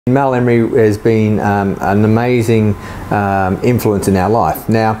Mel Emery has been an amazing influence in our life.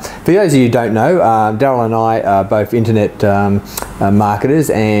 Now, for those of you who don't know, Daryl and I are both internet marketers,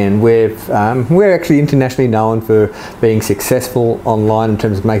 and we're actually internationally known for being successful online in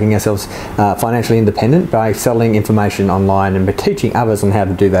terms of making ourselves financially independent by selling information online, and we're teaching others on how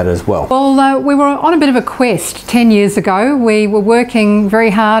to do that as well. Well, we were on a bit of a quest 10 years ago. We were working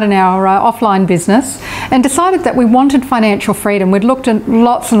very hard in our offline business and decided that we wanted financial freedom. We'd looked at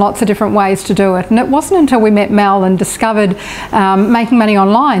lots and lots of different ways to do it, and it wasn't until we met Mel and discovered making money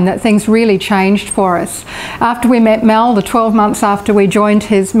online that things really changed for us. After we met Mel, the 12 months after we joined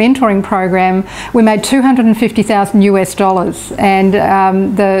his mentoring program, we made $250,000 US, and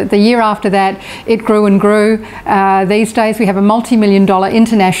the year after that it grew and grew. These days we have a multi-million-dollar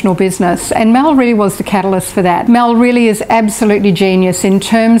international business, and Mel really was the catalyst for that. Mel really is absolutely genius in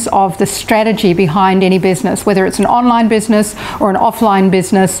terms of the strategy behind any business, whether it's an online business or an offline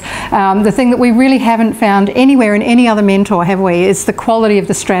business. The thing that we really haven't found anywhere in any other mentor, have we, is the quality of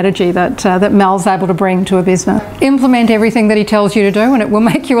the strategy that Mel's able to bring to a business. Implement everything that he tells you to do and it will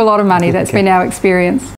make you a lot of money. That's been our experience.